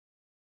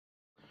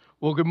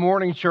Well, good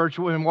morning, church,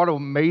 and what an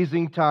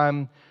amazing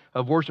time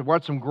of worship.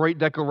 What some great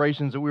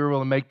declarations that we were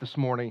able to make this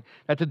morning.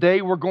 Now,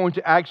 today we're going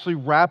to actually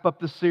wrap up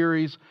the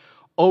series,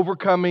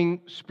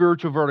 Overcoming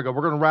Spiritual Vertigo.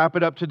 We're going to wrap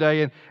it up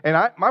today,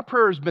 and my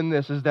prayer has been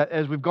this, is that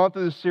as we've gone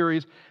through this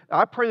series,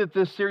 I pray that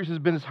this series has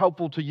been as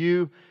helpful to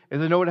you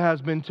as I know it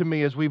has been to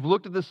me. As we've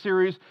looked at this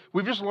series,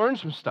 we've just learned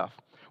some stuff.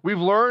 We've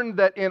learned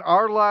that in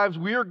our lives,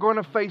 we are going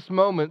to face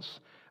moments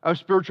of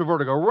spiritual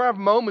vertigo. We're going to have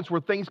moments where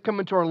things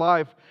come into our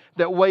life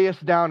that weigh us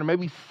down, or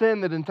maybe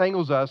sin that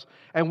entangles us.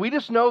 And we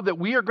just know that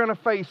we are going to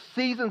face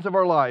seasons of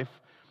our life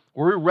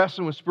where we're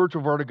wrestling with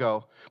spiritual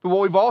vertigo. But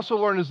what we've also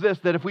learned is this,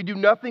 that if we do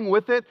nothing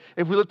with it,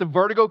 if we let the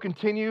vertigo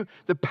continue,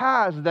 the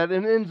path that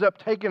it ends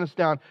up taking us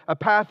down, a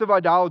path of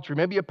idolatry,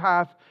 maybe a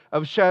path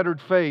of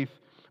shattered faith.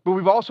 But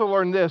we've also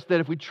learned this,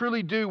 that if we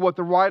truly do what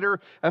the writer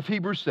of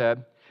Hebrews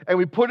said, and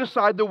we put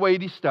aside the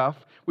weighty stuff,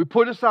 we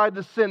put aside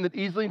the sin that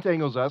easily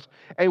entangles us,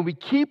 and we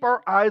keep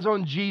our eyes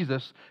on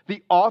Jesus,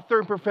 the author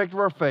and perfecter of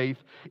our faith,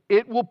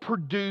 it will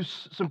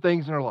produce some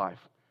things in our life.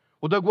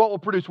 Well, Doug, what will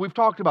produce? We've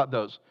talked about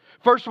those.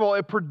 First of all,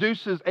 it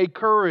produces a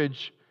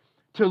courage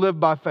to live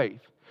by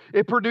faith.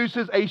 It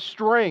produces a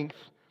strength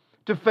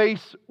to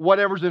face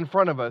whatever's in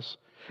front of us.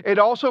 It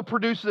also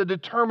produces a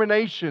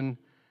determination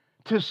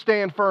to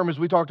stand firm, as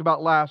we talked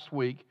about last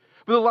week.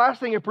 But the last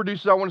thing it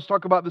produces, I want to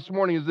talk about this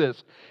morning, is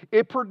this.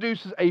 It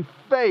produces a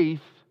faith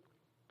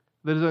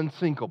that is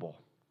unsinkable.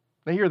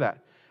 Now hear that.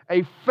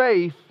 A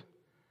faith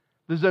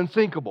that is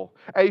unsinkable.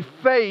 A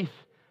faith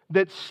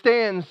that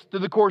stands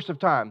through the course of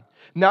time.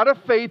 Not a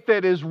faith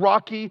that is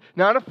rocky,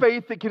 not a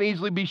faith that can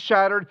easily be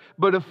shattered,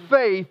 but a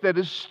faith that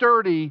is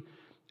sturdy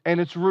and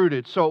it's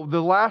rooted. So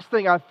the last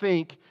thing I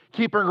think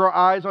keeping our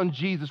eyes on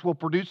Jesus will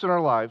produce in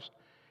our lives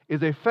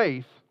is a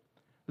faith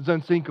that's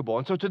unsinkable.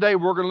 And so today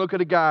we're going to look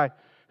at a guy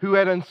who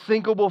had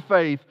unsinkable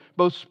faith,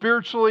 both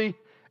spiritually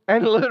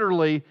and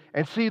literally,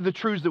 and see the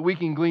truths that we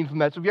can glean from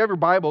that. So if you have your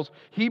Bibles,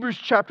 Hebrews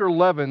chapter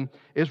 11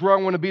 is where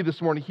I want to be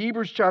this morning.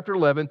 Hebrews chapter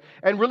 11,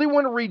 and really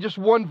want to read just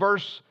one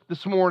verse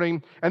this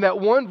morning, and that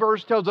one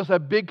verse tells us a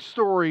big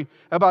story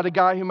about a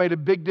guy who made a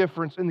big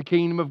difference in the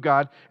kingdom of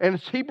God. And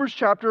it's Hebrews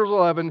chapter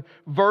 11,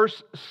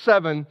 verse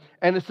 7,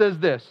 and it says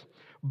this,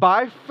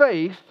 "By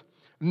faith,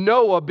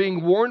 Noah,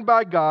 being warned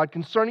by God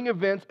concerning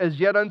events as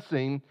yet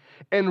unseen,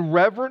 in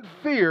reverent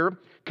fear,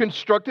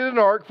 constructed an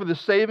ark for the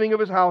saving of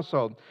his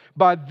household.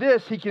 By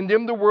this he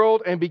condemned the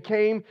world and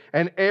became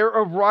an heir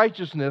of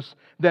righteousness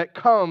that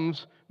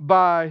comes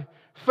by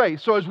faith."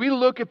 So as we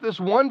look at this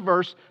one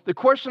verse, the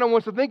question I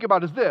want us to think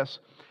about is this,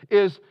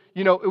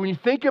 when you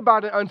think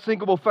about an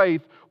unsinkable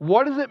faith,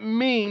 what does it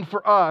mean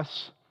for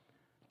us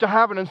to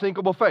have an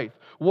unsinkable faith?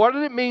 What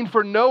did it mean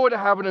for Noah to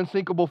have an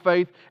unsinkable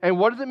faith? And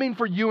what does it mean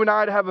for you and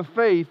I to have a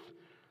faith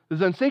is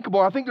unsinkable?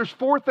 I think there's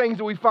four things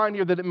that we find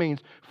here that it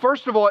means.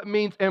 First of all, it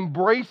means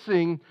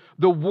embracing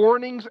the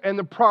warnings and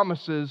the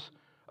promises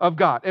of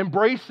God.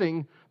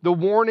 Embracing the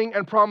warning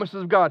and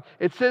promises of God.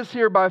 It says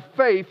here by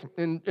faith,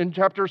 in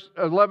chapter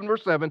 11,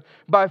 verse 7,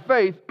 by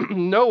faith,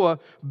 Noah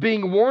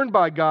being warned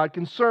by God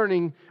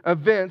concerning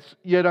events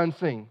yet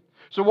unseen.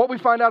 So what we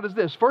find out is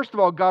this. First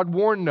of all, God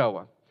warned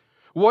Noah.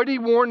 What did he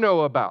warn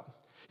Noah about?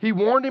 He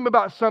warned him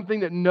about something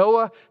that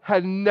Noah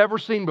had never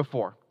seen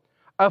before.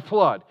 A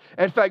flood.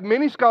 In fact,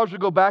 many scholars would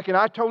go back, and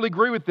I totally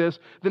agree with this,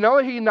 that not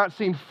only he had not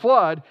seen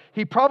flood,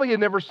 he probably had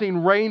never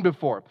seen rain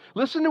before.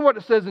 Listen to what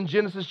it says in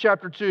Genesis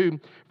chapter 2,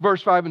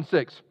 verse 5 and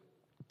 6.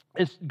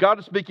 God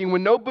is speaking,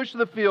 "When no bush of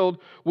the field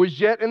was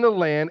yet in the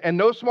land, and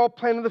no small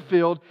plant of the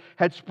field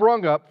had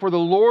sprung up, for the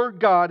Lord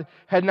God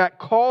had not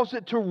caused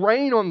it to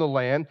rain on the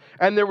land,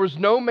 and there was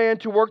no man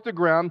to work the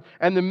ground,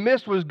 and the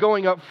mist was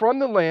going up from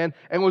the land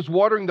and was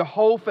watering the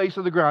whole face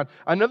of the ground."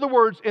 In other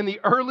words, in the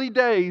early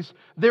days,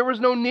 there was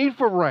no need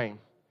for rain.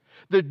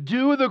 The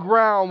dew of the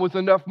ground was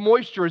enough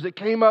moisture as it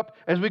came up,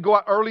 as we go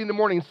out early in the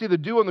morning and see the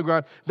dew on the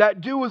ground.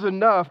 That dew was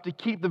enough to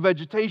keep the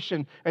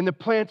vegetation and the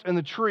plants and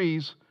the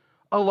trees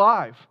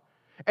alive.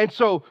 And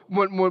so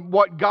when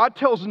what God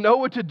tells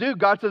Noah to do,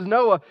 God says,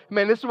 "Noah,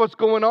 man, this is what's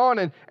going on."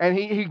 And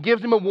he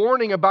gives him a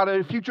warning about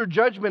a future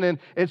judgment, and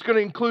it's going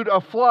to include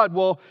a flood.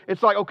 Well,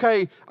 it's like,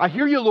 okay, I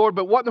hear you, Lord,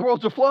 but what in the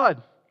world's a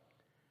flood?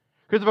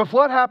 Because if a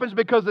flood happens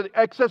because of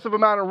the excessive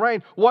amount of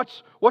rain,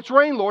 what's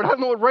rain, Lord? I don't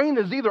know what rain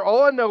is either.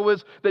 All I know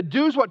is that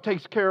dew is what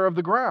takes care of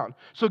the ground.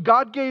 So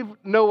God gave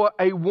Noah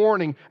a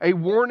warning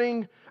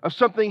of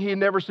something he had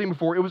never seen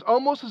before. It was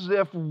almost as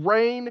if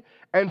rain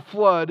and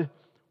flood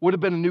would have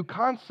been a new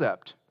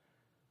concept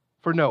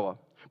for Noah.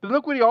 But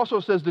look what he also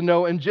says to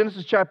Noah in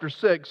Genesis chapter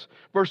 6,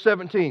 verse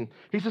 17.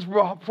 He says,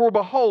 "For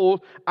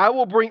behold, I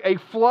will bring a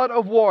flood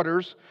of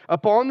waters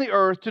upon the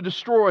earth to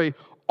destroy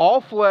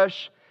all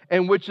flesh,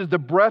 and which is the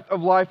breath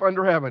of life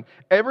under heaven.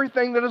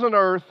 Everything that is on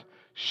earth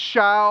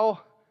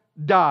shall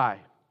die."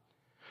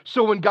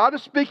 So when God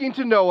is speaking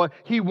to Noah,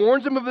 he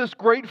warns him of this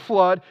great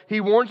flood. He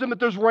warns him that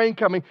there's rain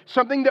coming,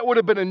 something that would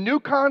have been a new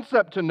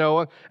concept to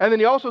Noah. And then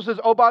he also says,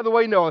 oh, by the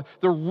way, Noah,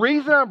 the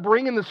reason I'm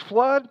bringing this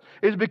flood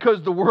is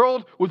because the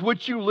world with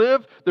which you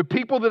live, the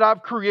people that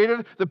I've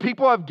created, the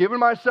people I've given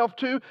myself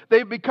to,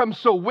 they've become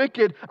so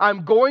wicked,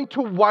 I'm going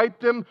to wipe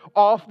them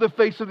off the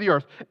face of the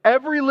earth.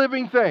 Every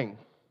living thing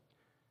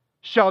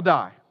shall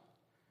die.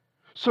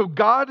 So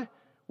God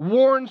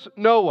warns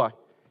Noah,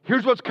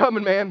 here's what's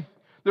coming, man.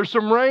 There's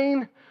some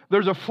rain.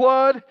 There's a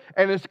flood,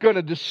 and it's going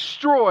to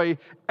destroy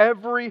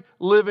every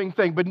living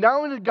thing. But not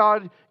only did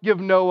God give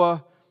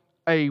Noah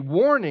a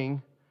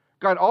warning,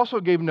 God also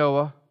gave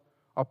Noah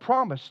a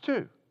promise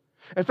too.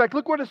 In fact,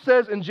 look what it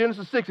says in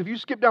Genesis 6. If you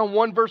skip down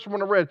one verse from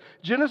what I read,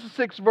 Genesis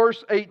 6,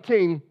 verse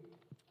 18,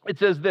 it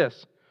says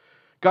this.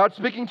 God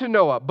speaking to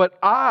Noah, but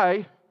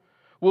I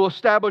will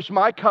establish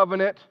my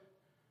covenant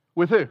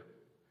with who?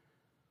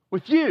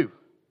 With you.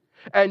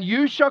 And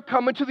you shall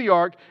come into the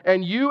ark,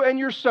 and you and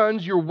your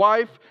sons, your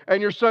wife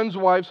and your sons'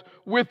 wives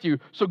with you.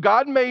 So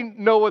God made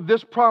Noah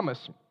this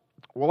promise.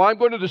 Well, I'm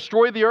going to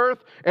destroy the earth,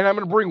 and I'm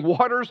going to bring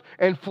waters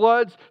and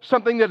floods,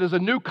 something that is a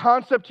new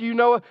concept to you,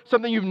 Noah,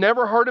 something you've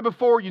never heard of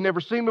before, you've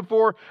never seen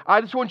before. I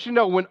just want you to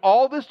know, when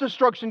all this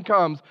destruction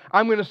comes,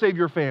 I'm going to save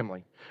your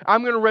family.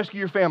 I'm going to rescue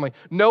your family.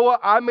 Noah,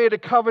 I made a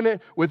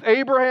covenant with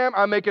Abraham.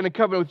 I'm making a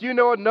covenant with you,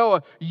 Noah.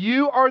 Noah,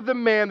 you are the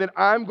man that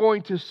I'm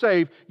going to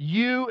save.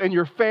 You and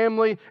your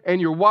family and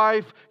your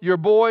wife, your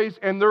boys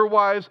and their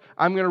wives,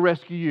 I'm going to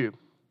rescue you.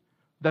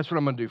 That's what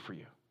I'm going to do for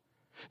you.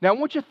 Now, I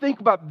want you to think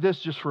about this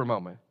just for a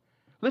moment.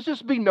 Let's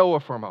just be Noah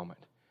for a moment.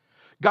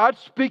 God's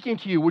speaking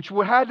to you, which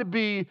had to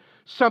be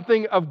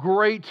something of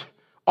great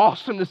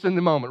awesomeness in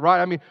the moment,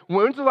 right? I mean,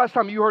 when's the last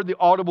time you heard the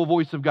audible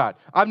voice of God?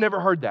 I've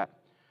never heard that.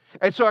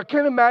 And so I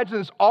can't imagine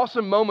this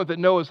awesome moment that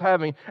Noah's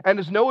having. And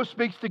as Noah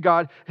speaks to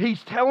God,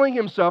 he's telling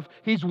himself,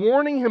 he's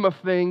warning him of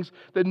things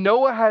that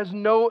Noah has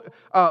no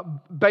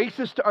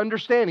basis to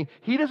understanding.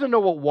 He doesn't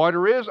know what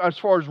water is as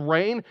far as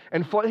rain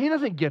and flood. He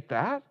doesn't get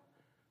that.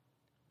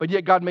 But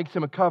yet God makes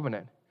him a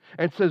covenant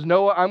and says,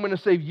 Noah, I'm going to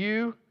save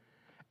you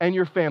and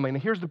your family.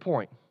 And here's the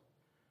point.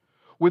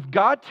 With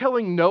God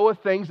telling Noah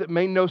things that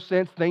made no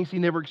sense, things he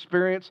never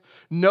experienced,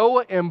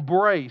 Noah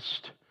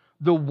embraced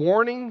the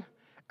warning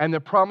and the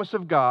promise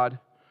of God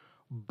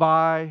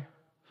by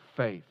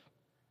faith.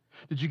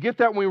 Did you get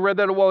that when we read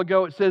that a while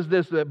ago? It says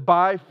this, that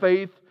by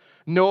faith,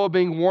 Noah,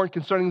 being warned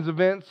concerning these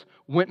events,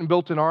 went and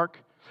built an ark.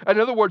 In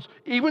other words,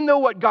 even though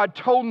what God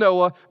told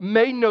Noah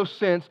made no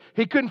sense,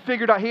 he couldn't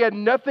figure it out. He had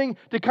nothing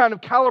to kind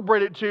of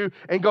calibrate it to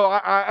and go,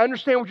 I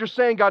understand what you're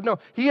saying, God. No,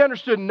 he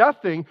understood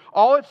nothing.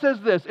 All it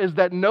says this is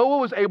that Noah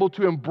was able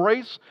to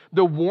embrace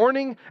the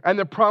warning and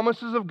the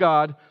promises of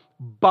God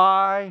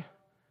by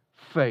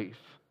faith.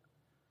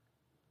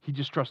 He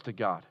just trusted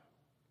God.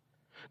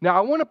 Now,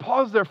 I want to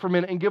pause there for a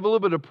minute and give a little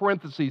bit of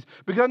parentheses,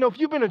 because I know if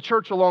you've been in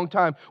church a long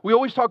time, we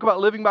always talk about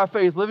living by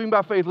faith, living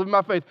by faith, living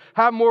by faith,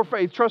 have more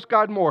faith, trust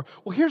God more.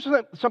 Well, here's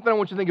something I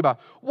want you to think about.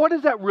 What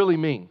does that really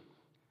mean?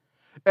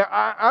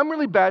 I'm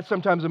really bad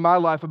sometimes in my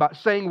life about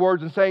saying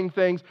words and saying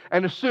things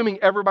and assuming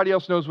everybody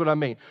else knows what I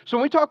mean. So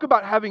when we talk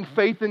about having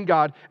faith in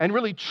God and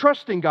really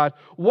trusting God,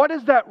 what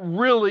does that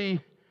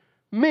really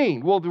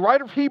mean? Well, the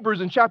writer of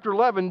Hebrews in chapter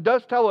 11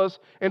 does tell us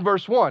in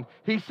verse 1.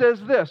 He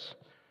says this,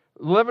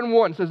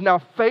 11:1 says, now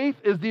faith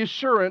is the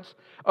assurance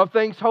of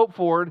things hoped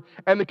for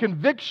and the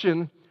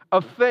conviction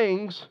of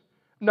things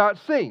not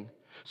seen.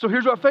 So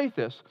here's what faith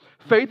is.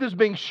 Faith is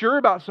being sure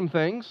about some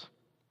things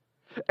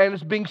and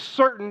it's being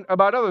certain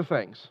about other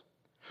things.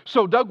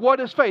 So, Doug, what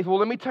is faith? Well,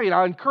 let me tell you,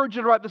 I encourage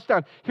you to write this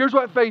down. Here's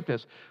what faith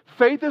is.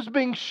 Faith is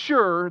being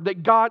sure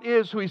that God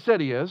is who He said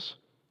He is,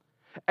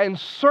 and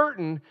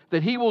certain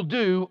that He will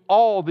do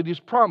all that He's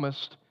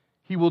promised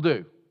He will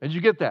do. Did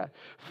you get that?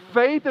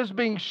 Faith is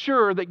being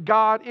sure that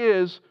God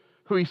is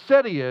who He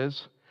said He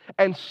is,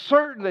 and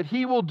certain that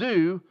He will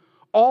do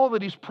all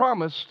that He's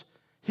promised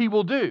He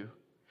will do.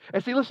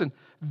 And see, listen,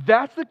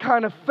 that's the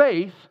kind of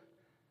faith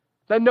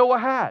that Noah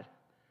had.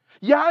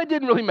 Yeah, it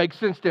didn't really make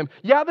sense to him.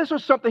 Yeah, this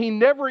was something he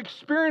never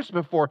experienced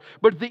before.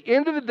 But at the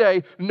end of the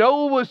day,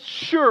 Noah was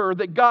sure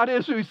that God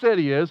is who He said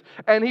He is,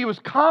 and he was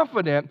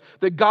confident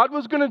that God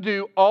was going to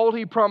do all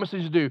He promised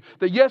to do.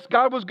 That yes,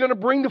 God was going to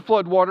bring the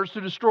flood waters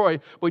to destroy,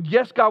 but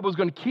yes, God was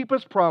going to keep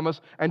His promise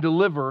and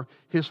deliver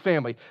his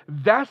family.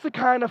 That's the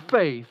kind of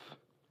faith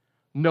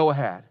Noah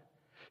had.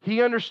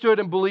 He understood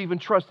and believed and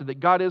trusted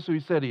that God is who He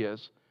said He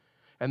is,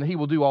 and that He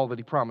will do all that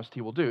He promised He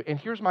will do. And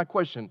here's my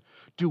question.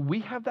 Do we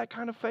have that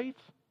kind of faith?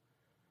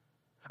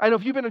 I know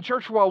if you've been in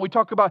church for a while, we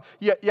talk about,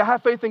 you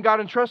have faith in God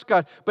and trust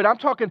God. But I'm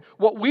talking,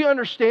 what we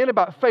understand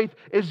about faith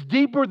is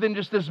deeper than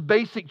just this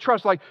basic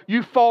trust, like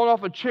you falling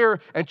off a chair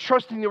and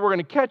trusting that we're going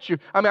to catch you.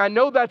 I mean, I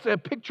know that's a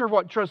picture of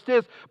what trust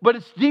is, but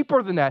it's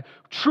deeper than that.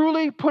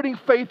 Truly putting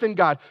faith in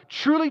God,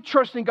 truly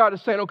trusting God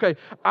is saying, okay,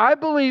 I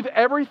believe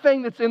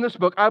everything that's in this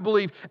book. I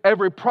believe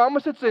every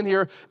promise that's in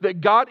here,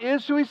 that God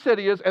is who He said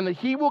He is, and that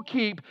He will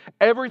keep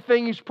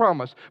everything He's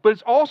promised. But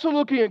it's also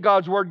looking at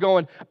God's Word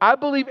going, I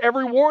believe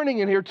every warning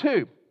in here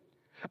too.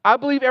 I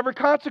believe every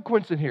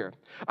consequence in here.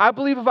 I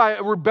believe if I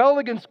rebel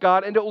against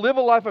God and don't live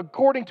a life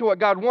according to what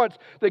God wants,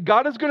 that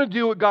God is going to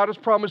do what God has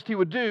promised He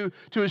would do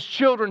to His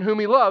children whom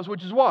He loves,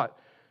 which is what?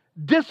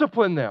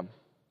 Discipline them.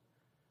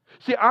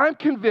 See, I'm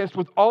convinced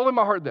with all of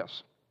my heart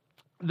this,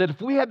 that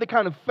if we had the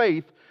kind of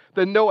faith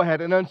that Noah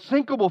had, an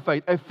unsinkable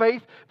faith, a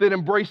faith that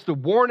embraced the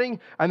warning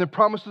and the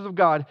promises of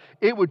God,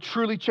 it would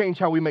truly change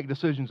how we make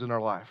decisions in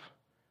our life.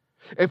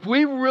 If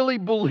we really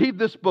believed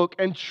this book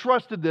and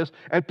trusted this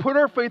and put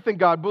our faith in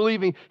God,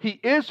 believing He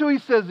is who He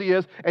says He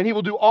is and He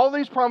will do all that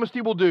He's promised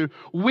He will do,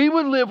 we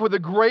would live with a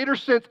greater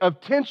sense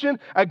of tension,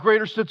 a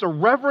greater sense of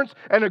reverence,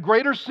 and a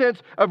greater sense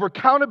of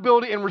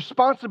accountability and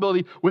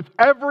responsibility with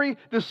every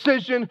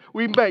decision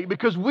we make.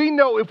 Because we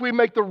know if we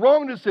make the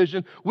wrong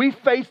decision, we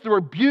face the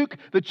rebuke,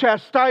 the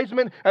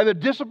chastisement, and the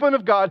discipline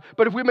of God.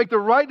 But if we make the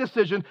right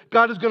decision,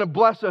 God is going to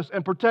bless us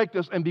and protect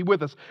us and be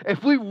with us.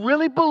 If we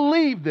really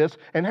believe this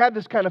and had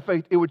this kind of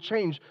faith, it would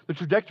change the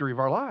trajectory of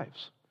our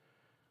lives.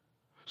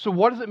 So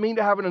what does it mean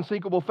to have an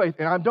unsinkable faith?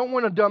 And I don't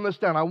want to dumb this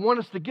down. I want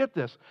us to get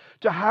this.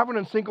 To have an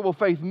unsinkable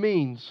faith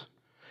means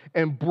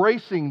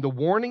embracing the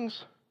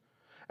warnings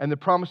and the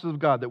promises of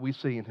God that we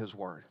see in His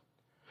Word.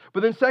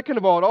 But then second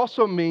of all, it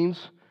also means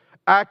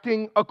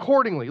acting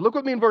accordingly. Look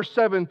with me in verse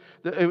 7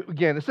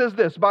 again. It says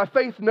this, by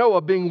faith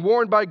Noah, being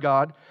warned by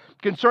God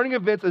concerning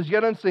events as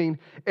yet unseen,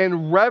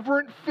 in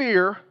reverent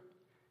fear,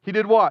 he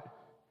did what?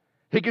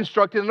 He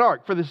constructed an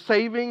ark for the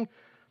saving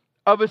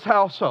of his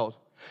household.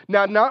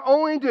 Now, not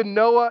only did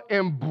Noah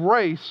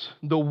embrace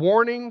the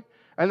warning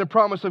and the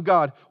promise of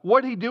God,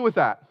 what did he do with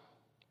that?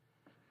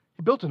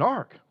 He built an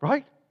ark,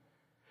 right?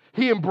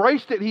 He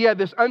embraced it. He had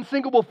this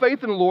unsinkable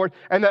faith in the Lord,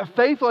 and that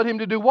faith led him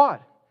to do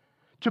what?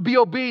 To be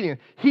obedient.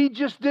 He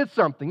just did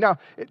something. Now,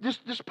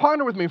 just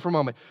ponder with me for a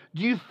moment.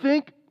 Do you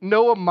think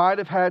Noah might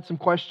have had some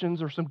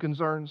questions or some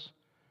concerns?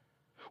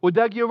 Well,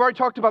 Doug, you've already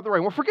talked about the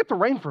rain. Well, forget the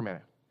rain for a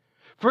minute.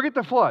 Forget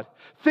the flood.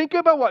 Think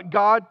about what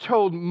God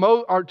told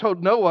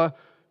Noah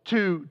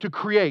to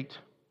create.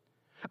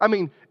 I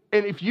mean,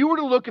 and if you were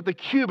to look at the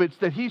cubits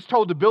that he's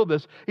told to build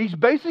this, he's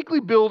basically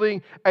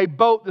building a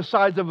boat the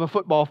size of a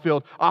football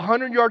field,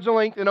 100 yards in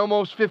length and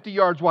almost 50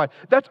 yards wide.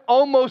 That's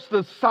almost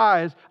the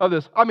size of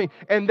this. I mean,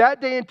 in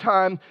that day and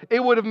time,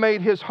 it would have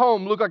made his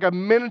home look like a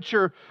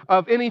miniature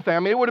of anything. I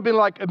mean, it would have been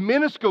like a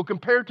minuscule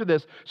compared to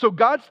this. So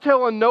God's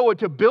telling Noah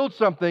to build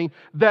something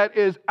that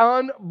is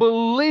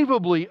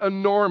unbelievably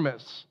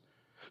enormous.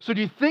 So do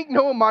you think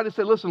Noah might have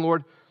said, listen,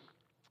 Lord,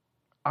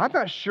 I'm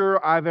not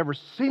sure I've ever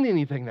seen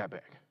anything that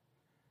big.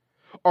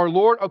 Or,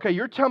 Lord, okay,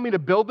 you're telling me to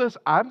build this.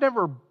 I've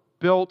never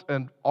built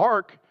an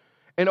ark.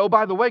 And oh,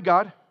 by the way,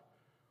 God,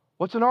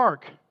 what's an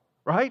ark,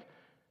 right?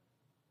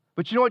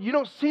 But you know what? You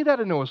don't see that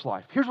in Noah's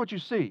life. Here's what you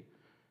see.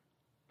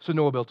 So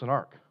Noah built an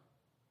ark.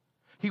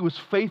 He was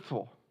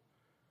faithful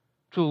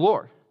to the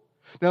Lord.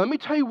 Now, let me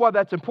tell you why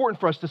that's important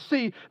for us to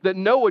see that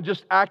Noah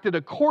just acted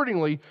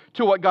accordingly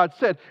to what God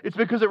said. It's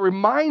because it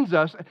reminds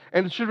us,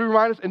 and it should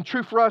remind us, and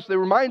true for us, it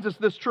reminds us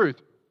this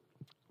truth,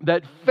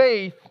 that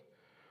faith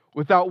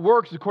without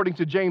works, according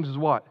to James, is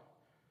what?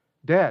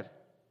 Dead.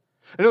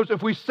 In other words,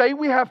 if we say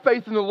we have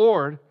faith in the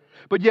Lord,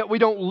 but yet we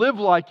don't live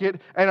like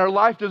it, and our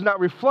life does not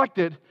reflect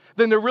it,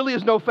 then there really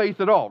is no faith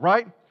at all,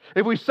 right?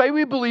 If we say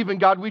we believe in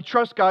God, we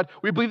trust God,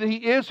 we believe that He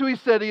is who He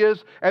said He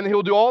is, and that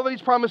He'll do all that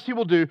He's promised He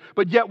will do,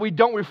 but yet we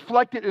don't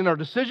reflect it in our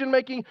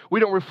decision-making, we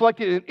don't reflect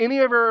it in any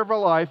area of our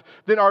life,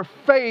 then our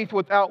faith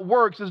without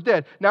works is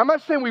dead. Now, I'm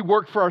not saying we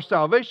work for our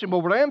salvation, but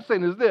what I am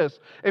saying is this.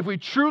 If we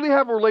truly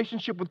have a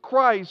relationship with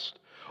Christ,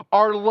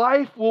 our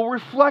life will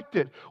reflect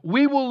it.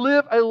 We will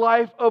live a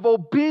life of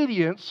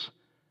obedience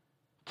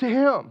to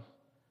Him.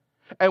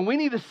 And we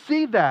need to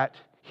see that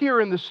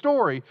here in the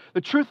story. The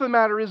truth of the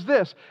matter is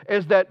this,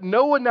 is that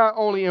Noah not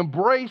only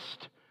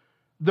embraced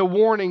the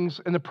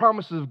warnings and the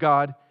promises of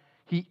God,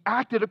 he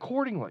acted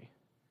accordingly.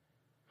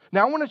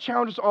 Now, I want to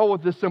challenge us all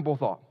with this simple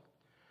thought.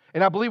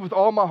 And I believe with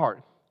all my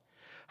heart,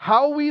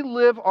 how we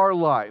live our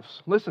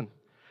lives, listen,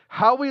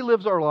 how we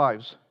live our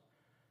lives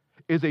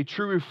is a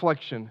true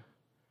reflection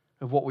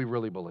of what we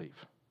really believe.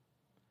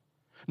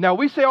 Now,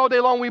 we say all day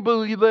long we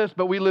believe this,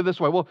 but we live this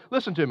way. Well,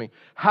 listen to me.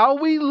 How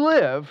we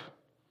live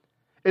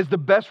is the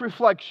best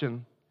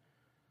reflection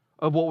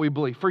of what we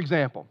believe. For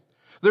example,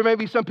 there may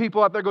be some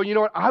people out there going, you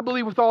know what, I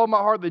believe with all of my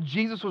heart that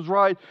Jesus was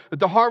right, that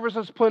the harvest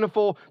is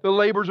plentiful, the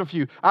labors are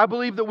few. I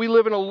believe that we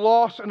live in a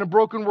lost and a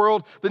broken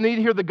world that need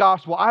to hear the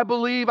gospel. I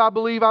believe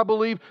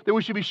that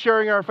we should be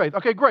sharing our faith.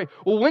 Okay, great.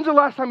 Well, when's the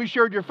last time you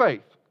shared your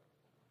faith?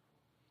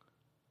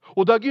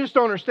 Well, Doug, you just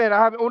don't understand.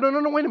 Oh,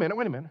 no, wait a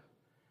minute.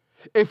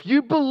 If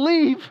you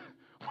believe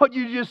what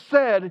you just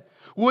said,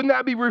 wouldn't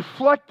that be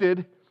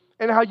reflected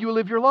in how you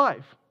live your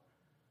life?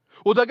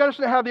 Well, Doug, I just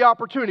didn't have the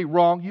opportunity.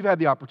 Wrong, you've had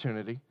the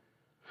opportunity.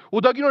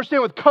 Well, Doug, you don't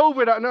understand with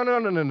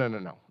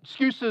COVID. No.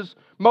 Excuses.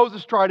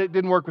 Moses tried it,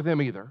 didn't work with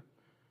him either.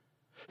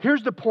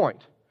 Here's the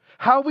point.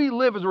 How we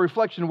live is a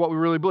reflection of what we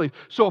really believe.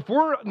 So if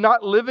we're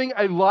not living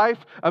a life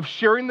of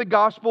sharing the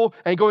gospel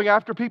and going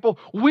after people,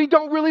 we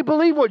don't really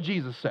believe what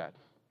Jesus said.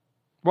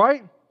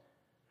 Right?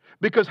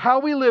 Because how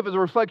we live is a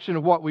reflection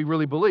of what we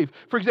really believe.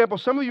 For example,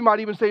 some of you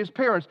might even say as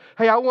parents,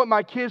 hey, I want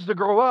my kids to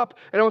grow up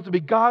and I want them to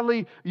be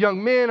godly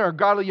young men or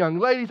godly young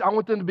ladies. I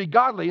want them to be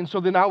godly. And so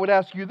then I would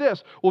ask you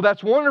this, well,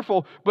 that's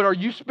wonderful, but are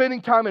you spending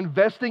time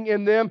investing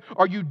in them?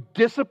 Are you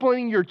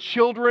disciplining your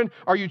children?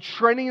 Are you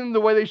training them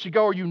the way they should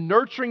go? Are you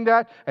nurturing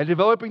that and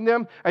developing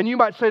them? And you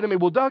might say to me,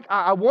 well, Doug,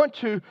 I want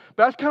to,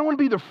 but I kind of want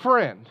to be their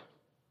friend.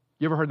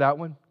 You ever heard that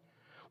one?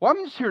 Well,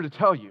 I'm just here to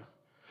tell you,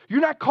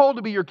 you're not called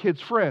to be your kids'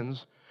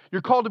 friends.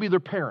 You're called to be their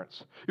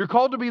parents. You're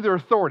called to be their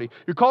authority.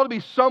 You're called to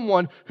be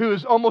someone who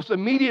is almost a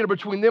mediator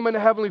between them and the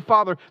Heavenly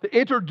Father that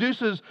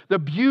introduces the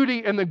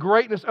beauty and the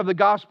greatness of the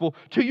gospel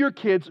to your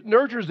kids,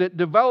 nurtures it,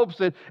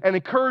 develops it, and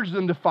encourages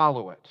them to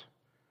follow it.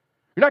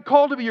 You're not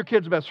called to be your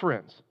kids' best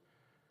friends.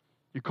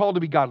 You're called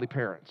to be godly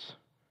parents.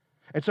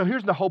 And so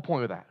here's the whole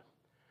point of that.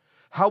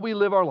 How we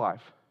live our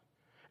life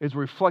is a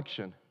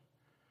reflection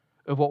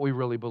of what we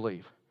really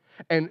believe.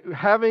 And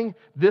having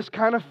this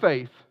kind of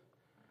faith,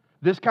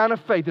 this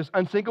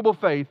unsinkable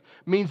faith,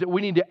 means that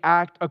we need to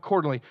act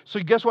accordingly. So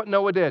guess what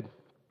Noah did?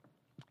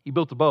 He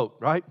built a boat,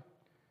 right?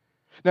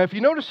 Now, if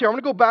you notice here, I'm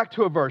going to go back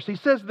to a verse. He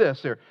says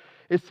this here.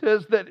 It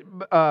says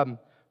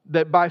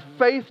that by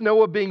faith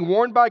Noah, being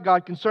warned by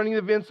God concerning the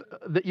events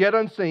that yet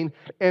unseen,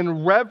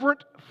 in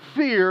reverent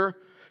fear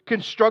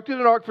constructed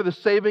an ark for the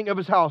saving of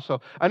his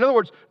household. In other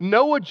words,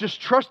 Noah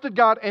just trusted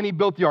God and he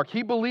built the ark.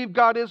 He believed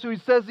God is who he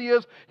says he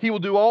is. He will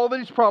do all that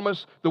he's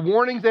promised, the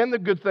warnings and the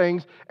good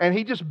things, and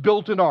he just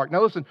built an ark.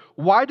 Now listen,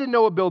 why did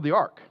Noah build the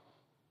ark?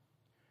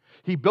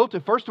 He built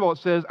it, first of all, it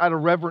says, out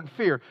of reverent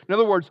fear. In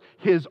other words,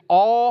 his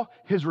awe,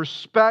 his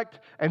respect,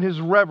 and his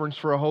reverence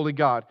for a holy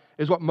God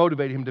is what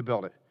motivated him to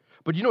build it.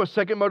 But you know a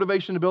second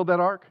motivation to build that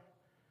ark?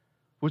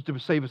 Was to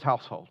save his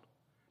household.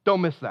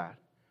 Don't miss that.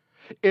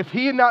 If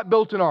he had not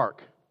built an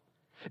ark,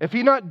 if he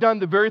had not done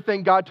the very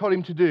thing God told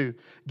him to do,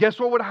 guess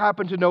what would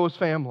happen to Noah's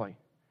family?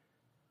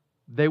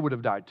 They would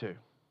have died too.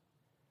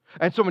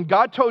 And so when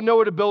God told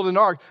Noah to build an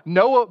ark,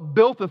 Noah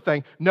built the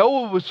thing.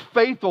 Noah was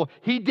faithful.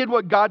 He did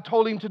what God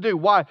told him to do.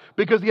 Why?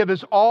 Because he had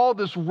this awe,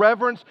 this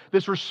reverence,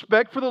 this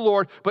respect for the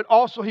Lord, but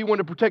also he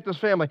wanted to protect his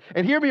family.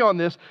 And hear me on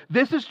this.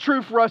 This is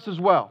true for us as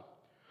well.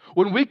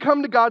 When we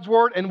come to God's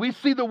Word and we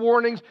see the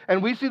warnings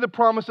and we see the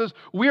promises,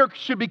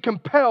 should be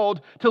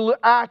compelled to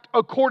act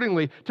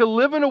accordingly, to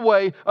live in a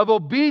way of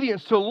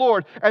obedience to the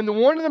Lord. And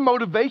one of the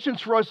motivations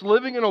for us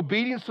living in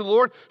obedience to the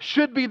Lord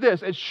should be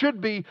this. It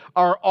should be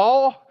our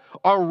awe,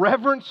 our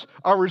reverence,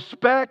 our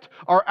respect,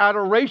 our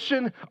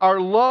adoration, our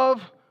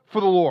love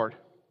for the Lord.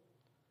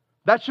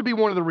 That should be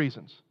one of the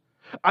reasons.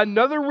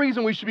 Another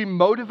reason we should be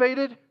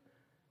motivated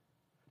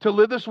to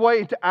live this way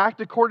and to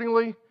act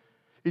accordingly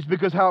is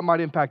because how it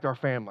might impact our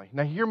family.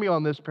 Now hear me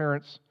on this,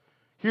 parents.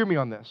 Hear me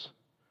on this.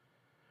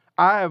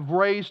 I have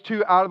raised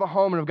 2 out of the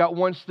home and I've got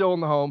 1 still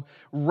in the home.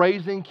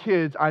 Raising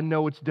kids, I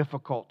know it's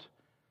difficult.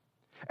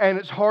 And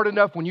it's hard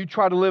enough when you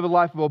try to live a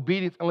life of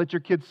obedience and let your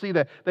kids see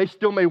that. They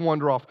still may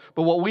wander off.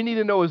 But what we need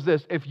to know is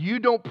this. If you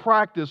don't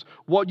practice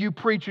what you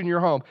preach in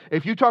your home,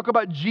 if you talk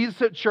about Jesus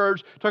at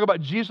church, talk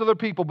about Jesus with other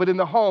people, but in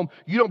the home,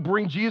 you don't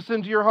bring Jesus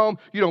into your home,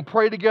 you don't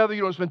pray together,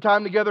 you don't spend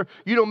time together,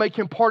 you don't make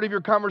him part of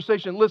your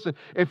conversation. Listen,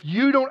 if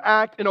you don't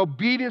act in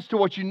obedience to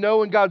what you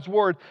know in God's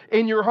Word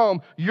in your home,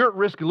 you're at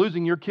risk of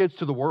losing your kids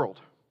to the world.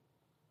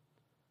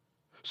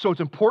 So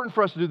it's important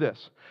for us to do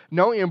this.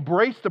 Not only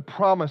embrace the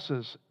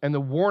promises and the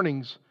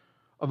warnings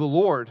of the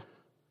Lord,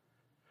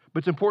 but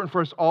it's important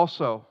for us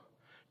also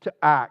to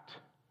act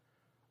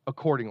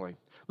accordingly.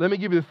 Let me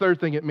give you the third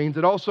thing it means.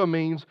 It also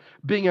means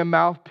being a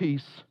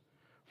mouthpiece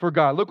for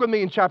God. Look with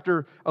me in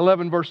chapter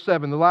 11, verse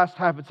 7. The last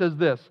half, it says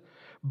this.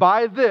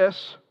 By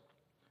this,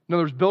 in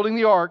other words, building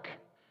the ark,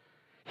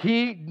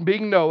 he,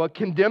 being Noah,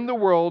 condemned the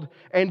world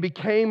and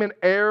became an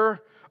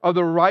heir of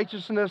the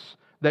righteousness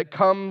that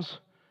comes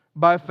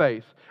by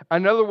faith.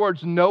 In other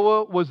words,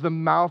 Noah was the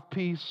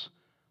mouthpiece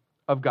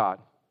of God.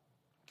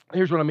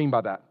 Here's what I mean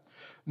by that.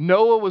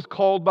 Noah was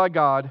called by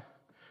God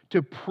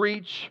to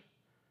preach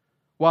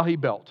while he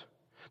built.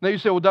 Now you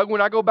say, well, Doug,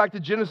 when I go back to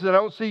Genesis, I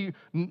don't see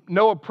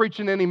Noah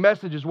preaching any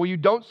messages. Well, you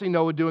don't see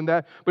Noah doing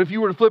that. But if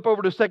you were to flip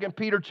over to 2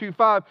 Peter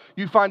 2:5,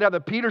 you find out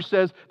that Peter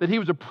says that he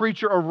was a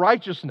preacher of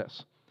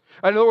righteousness.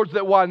 In other words,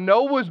 that while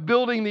Noah was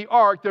building the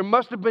ark, there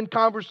must have been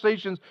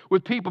conversations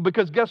with people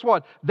because guess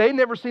what? They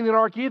never seen an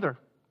ark either.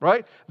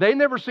 Right? They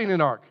never seen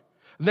an ark.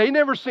 They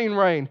never seen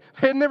rain.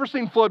 They had never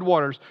seen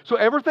floodwaters. So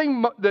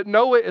everything that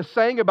Noah is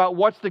saying about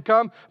what's to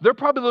come, they're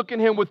probably looking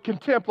at him with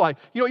contempt like,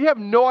 you have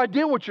no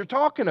idea what you're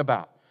talking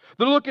about.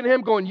 They're looking at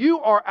him going,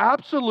 you are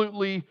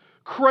absolutely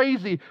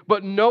crazy.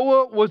 But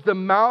Noah was the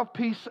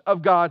mouthpiece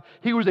of God.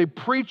 He was a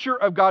preacher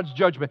of God's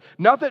judgment.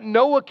 Not that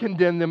Noah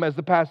condemned them, as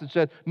the passage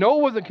said. Noah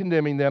wasn't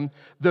condemning them.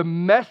 The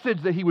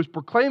message that he was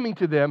proclaiming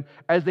to them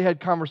as they had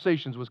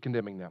conversations was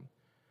condemning them.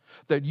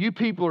 That you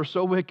people are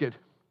so wicked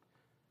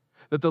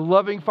that the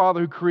loving Father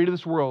who created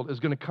this world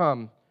is going to come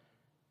and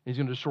he's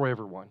going to destroy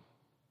everyone.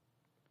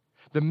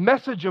 The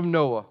message of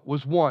Noah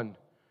was one,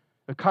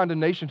 a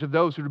condemnation to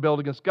those who rebelled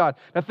against God.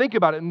 Now think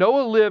about it.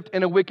 Noah lived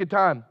in a wicked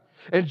time.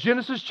 In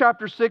Genesis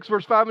chapter 6,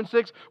 verse 5 and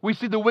 6, we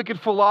see the wicked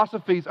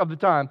philosophies of the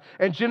time.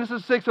 In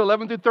Genesis 6,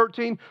 11 through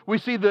 13, we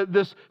see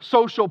this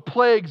social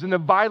plagues and the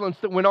violence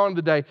that went on in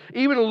the day.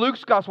 Even in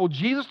Luke's gospel,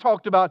 Jesus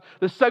talked about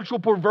the sexual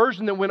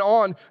perversion that went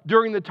on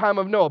during the time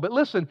of Noah. But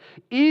listen,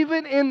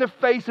 even in the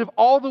face of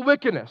all the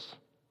wickedness,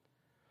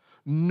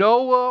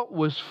 Noah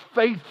was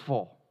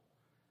faithful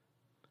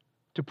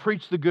to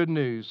preach the good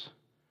news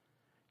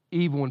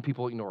even when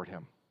people ignored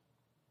him.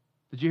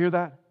 Did you hear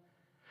that?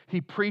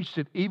 He preached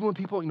it even when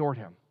people ignored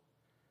him.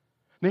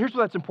 Now here's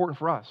why that's important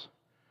for us.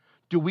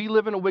 Do we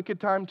live in a wicked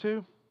time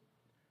too?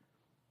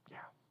 Yeah.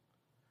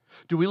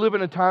 Do we live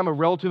in a time of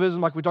relativism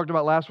like we talked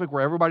about last week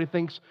where everybody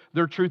thinks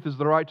their truth is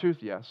the right truth?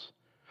 Yes.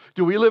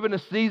 Do we live in a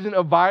season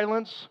of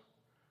violence?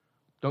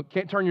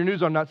 Can't turn your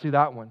news on and not see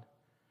that one.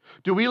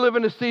 Do we live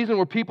in a season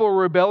where people are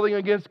rebelling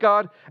against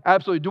God?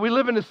 Absolutely. Do we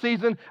live in a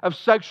season of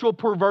sexual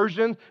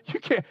perversion?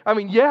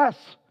 Yes.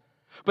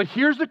 But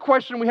here's the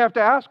question we have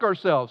to ask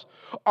ourselves.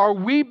 Are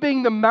we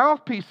being the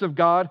mouthpiece of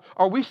God?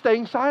 Are we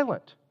staying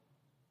silent?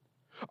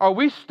 Are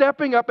we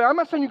stepping up? I'm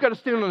not saying you've got to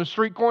stand on a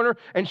street corner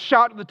and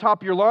shout at the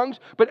top of your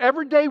lungs, but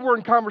every day we're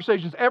in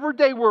conversations. Every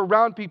day we're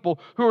around people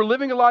who are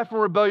living a life in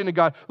rebellion to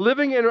God,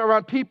 living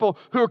around people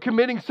who are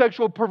committing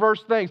sexual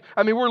perverse things.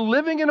 We're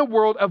living in a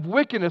world of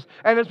wickedness,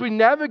 and as we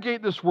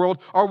navigate this world,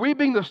 are we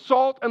being the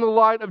salt and the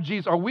light of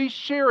Jesus? Are we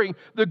sharing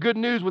the good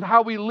news with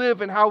how we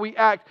live and how we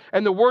act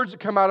and the words that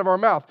come out of our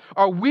mouth?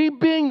 Are we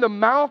being the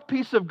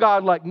mouthpiece of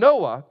God like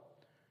Noah,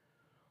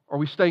 or are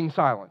we staying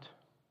silent?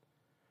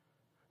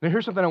 Now,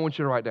 here's something I want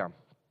you to write down.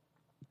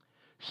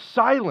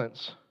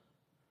 Silence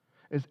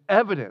is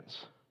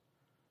evidence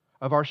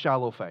of our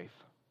shallow faith.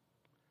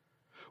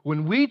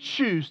 When we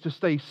choose to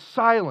stay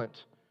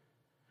silent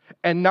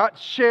and not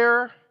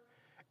share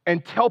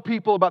and tell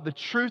people about the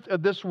truth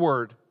of this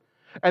word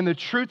and the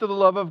truth of the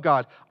love of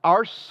God,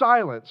 our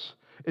silence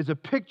is a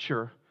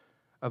picture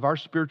of our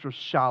spiritual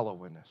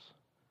shallowness.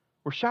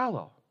 We're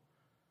shallow.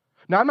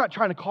 Now, I'm not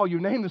trying to call you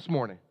a name this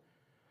morning,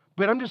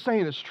 but I'm just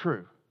saying it's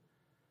true.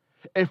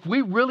 If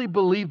we really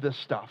believe this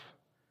stuff,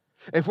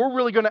 if we're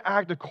really going to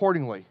act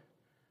accordingly,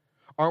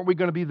 aren't we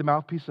going to be the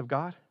mouthpiece of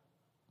God?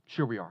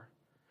 Sure we are.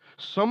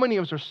 So many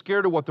of us are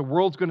scared of what the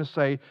world's going to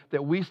say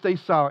that we stay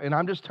silent. And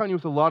I'm just telling you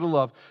with a lot of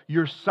love,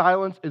 your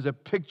silence is a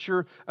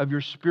picture of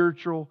your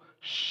spiritual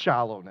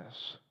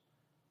shallowness.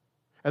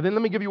 And then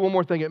let me give you one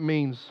more thing it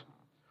means.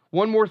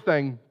 One more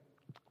thing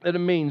that it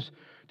means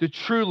to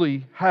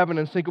truly have an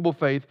unsinkable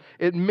faith.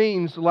 It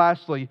means,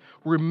 lastly,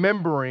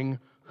 remembering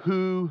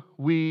who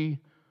we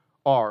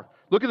are.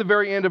 Look at the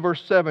very end of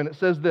verse 7. It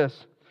says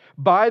this,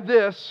 by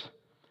this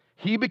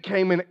he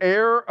became an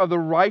heir of the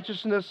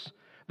righteousness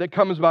that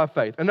comes by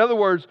faith. In other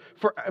words,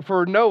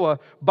 for Noah,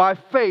 by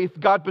faith,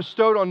 God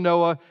bestowed on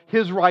Noah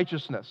his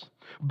righteousness.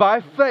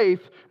 By faith,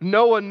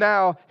 Noah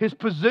now, his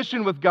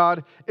position with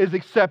God is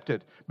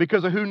accepted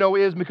because of who Noah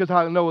is, because of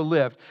how Noah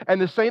lived. And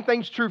the same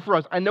thing's true for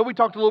us. I know we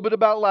talked a little bit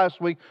about it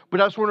last week,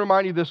 but I just want to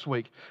remind you this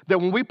week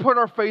that when we put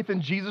our faith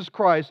in Jesus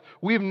Christ,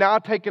 we have now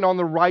taken on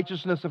the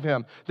righteousness of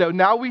Him. That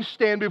now we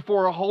stand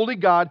before a holy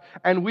God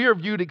and we are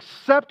viewed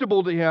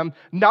acceptable to Him,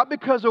 not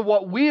because of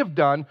what we have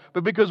done,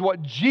 but because of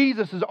what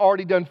Jesus has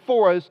already done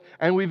for us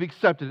and we've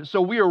accepted it.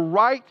 So we are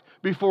right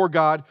before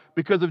God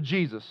because of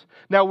Jesus.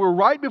 Now, we're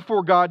right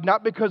before God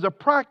not because of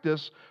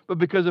practice, but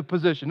because of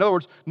position. In other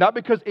words, not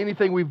because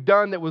anything we've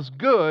done that was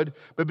good,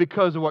 but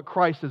because of what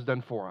Christ has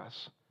done for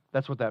us.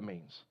 That's what that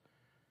means.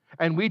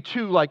 And we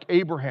too, like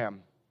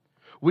Abraham,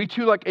 need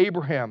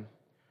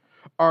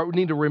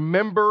to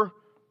remember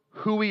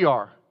who we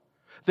are.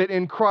 That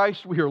in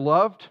Christ we are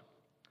loved,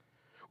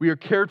 we are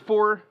cared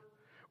for,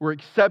 we're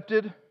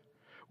accepted,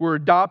 we're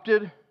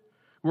adopted,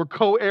 we're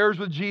co-heirs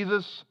with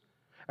Jesus,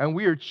 and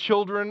we are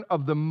children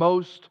of the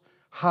Most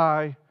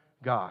High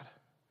God.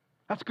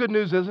 That's good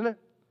news, isn't it?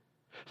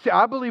 See,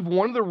 I believe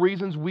one of the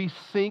reasons we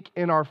sink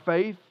in our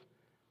faith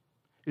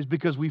is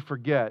because we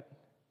forget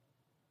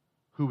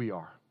who we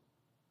are.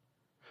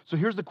 So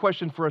here's the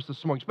question for us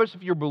this morning, especially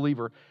if you're a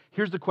believer.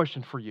 Here's the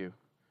question for you.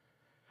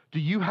 Do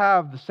you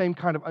have the same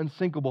kind of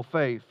unsinkable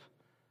faith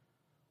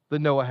that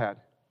Noah had?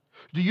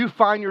 Do you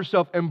find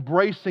yourself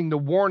embracing the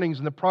warnings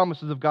and the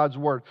promises of God's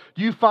Word?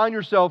 Do you find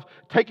yourself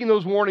taking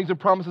those warnings and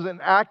promises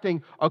and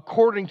acting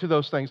according to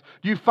those things?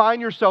 Do you find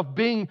yourself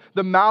being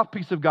the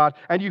mouthpiece of God?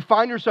 And do you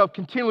find yourself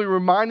continually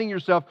reminding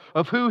yourself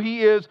of who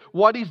He is,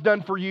 what He's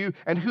done for you,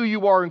 and who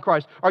you are in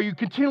Christ? Are you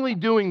continually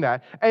doing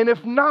that? And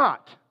if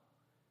not,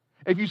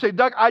 if you say,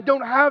 Doug, I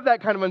don't have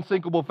that kind of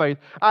unsinkable faith.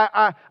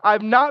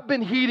 I've not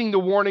been heeding the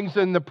warnings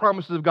and the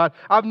promises of God.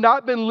 I've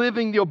not been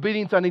living the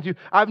obedience I need to.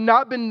 I've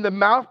not been the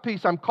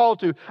mouthpiece I'm called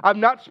to. I've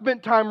not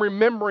spent time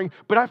remembering,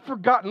 but I've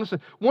forgotten. Listen,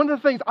 one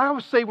of the things I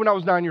always say when I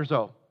was 9 years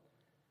old,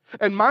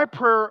 and my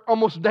prayer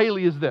almost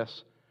daily is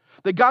this,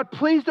 that God,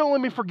 please don't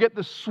let me forget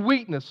the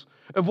sweetness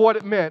of what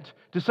it meant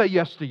to say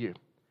yes to you.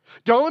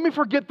 Don't let me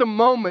forget the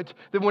moment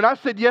that when I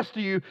said yes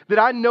to you, that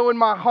I know in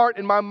my heart,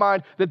 in my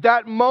mind, that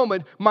that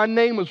moment my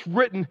name was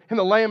written in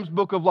the Lamb's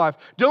Book of Life.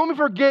 Don't let me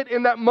forget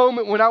in that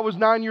moment when I was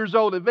 9 years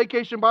old at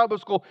Vacation Bible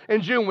School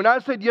in June, when I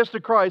said yes to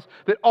Christ,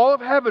 that all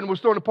of heaven was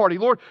throwing a party.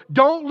 Lord,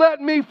 don't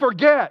let me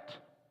forget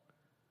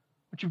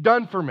what you've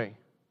done for me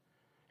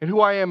and who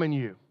I am in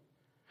you.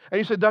 And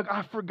you said, Doug,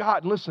 I've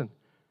forgotten. Listen,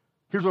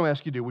 here's what I'm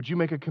asking you to do. Would you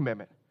make a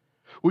commitment?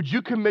 Would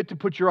you commit to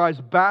put your eyes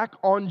back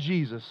on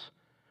Jesus,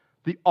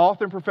 the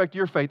author and perfecter of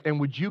your faith, and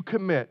would you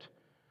commit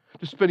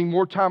to spending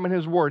more time in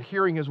His Word,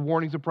 hearing His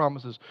warnings and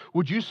promises?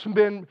 Would you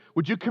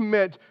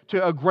commit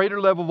to a greater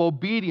level of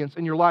obedience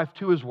in your life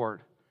to His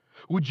Word?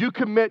 Would you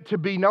commit to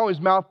be not only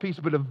His mouthpiece,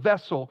 but a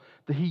vessel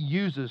that He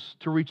uses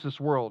to reach this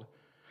world?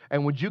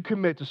 And would you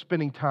commit to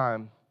spending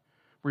time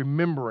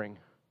remembering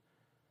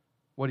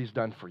what He's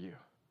done for you?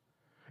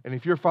 And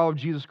if you're a follower of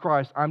Jesus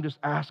Christ, I'm just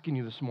asking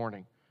you this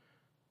morning,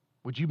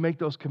 would you make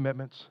those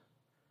commitments?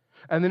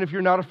 And then if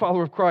you're not a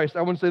follower of Christ,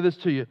 I want to say this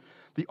to you.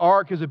 The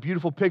ark is a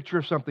beautiful picture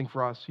of something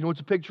for us. You know what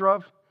it's a picture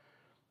of?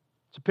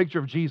 It's a picture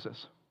of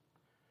Jesus.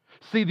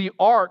 See, the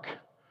ark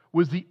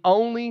was the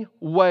only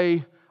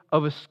way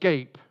of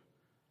escape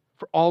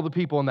for all the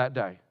people in that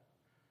day.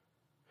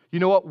 You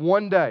know what?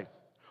 One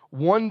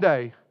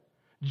day,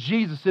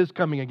 Jesus is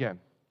coming again.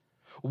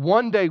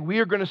 One day we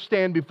are going to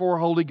stand before a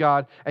holy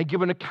God and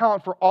give an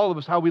account for all of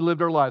us how we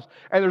lived our lives.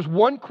 And there's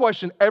one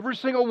question every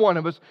single one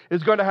of us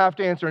is going to have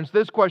to answer. And it's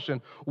this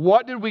question: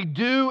 what did we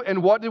do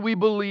and what did we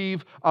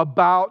believe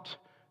about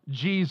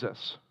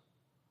Jesus?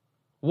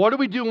 What do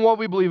we do and what do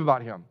we believe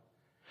about Him?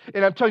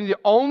 And I'm telling you, the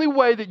only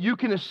way that you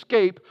can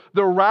escape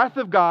the wrath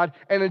of God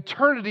and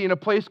eternity in a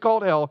place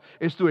called hell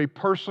is through a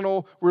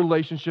personal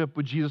relationship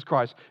with Jesus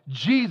Christ.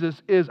 Jesus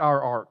is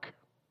our ark.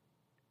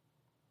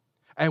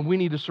 And we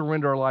need to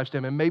surrender our lives to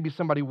Him. And maybe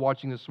somebody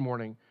watching this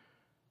morning,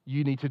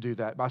 you need to do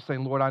that by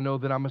saying, Lord, I know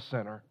that I'm a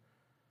sinner.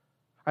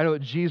 I know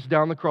that Jesus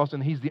died on the cross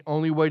and He's the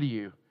only way to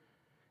you.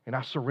 And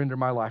I surrender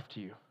my life to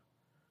you.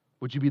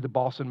 Would you be the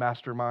boss and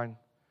mastermind?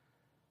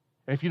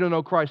 And if you don't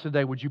know Christ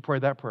today, would you pray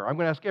that prayer? I'm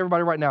going to ask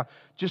everybody right now,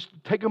 just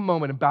take a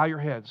moment and bow your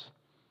heads.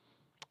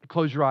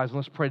 Close your eyes and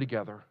let's pray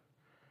together.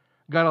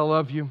 God, I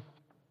love you.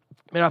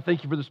 Man, I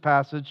thank you for this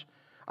passage.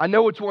 I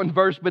know it's one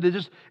verse, but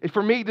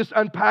for me, this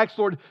unpacks,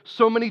 Lord,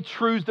 so many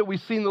truths that we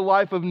see in the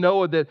life of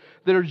Noah that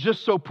are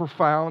just so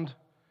profound.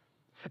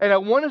 And I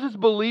want us as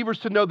believers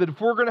to know that if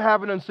we're going to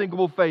have an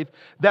unsinkable faith,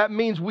 that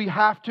means we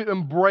have to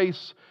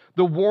embrace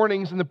the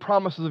warnings and the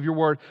promises of your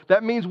word.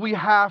 That means we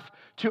have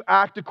to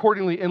act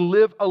accordingly and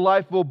live a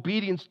life of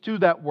obedience to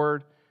that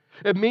word.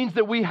 It means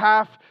that we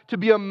have to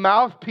be a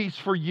mouthpiece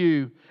for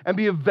you and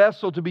be a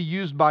vessel to be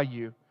used by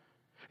you.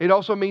 It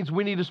also means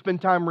we need to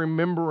spend time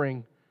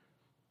remembering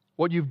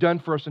what you've done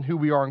for us and who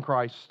we are in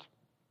Christ.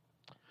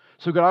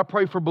 So God, I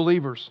pray for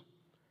believers.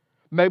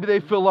 Maybe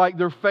they feel like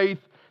their faith,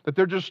 that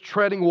they're just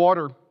treading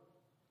water,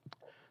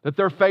 that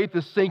their faith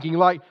is sinking,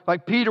 like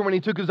Peter when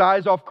he took his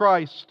eyes off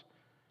Christ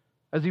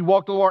as he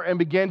walked along and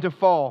began to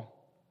fall.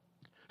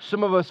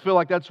 Some of us feel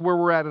like that's where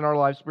we're at in our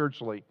lives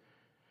spiritually.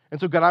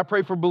 And so God, I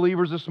pray for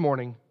believers this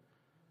morning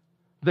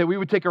that we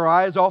would take our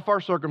eyes off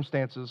our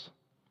circumstances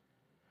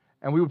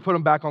and we would put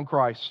them back on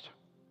Christ.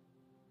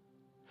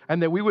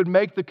 And that we would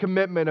make the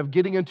commitment of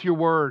getting into your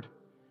word.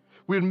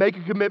 We would make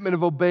a commitment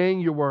of obeying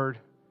your word.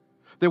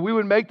 That we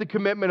would make the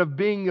commitment of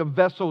being a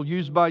vessel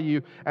used by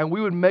you. And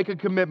we would make a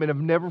commitment of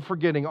never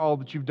forgetting all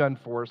that you've done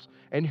for us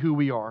and who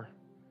we are.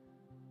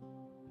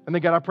 And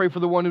then God, I pray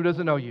for the one who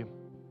doesn't know you.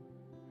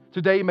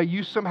 Today, may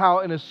you somehow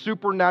in a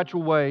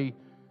supernatural way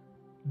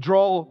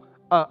draw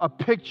a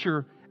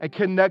picture and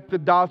connect the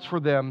dots for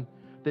them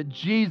that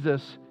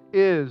Jesus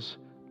is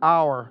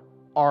our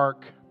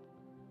ark.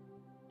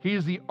 He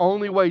is the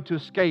only way to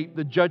escape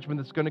the judgment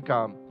that's going to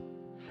come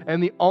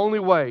and the only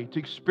way to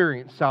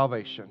experience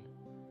salvation.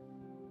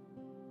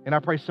 And I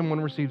pray someone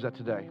receives that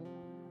today.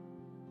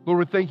 Lord,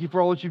 we thank you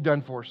for all that you've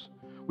done for us.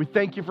 We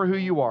thank you for who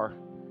you are.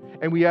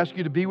 And we ask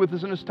you to be with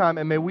us in this time,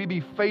 and may we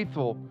be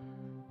faithful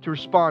to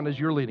respond as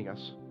you're leading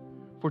us.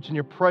 For it's in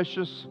your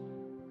precious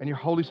and your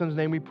holy Son's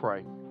name we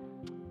pray.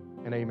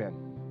 And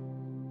amen.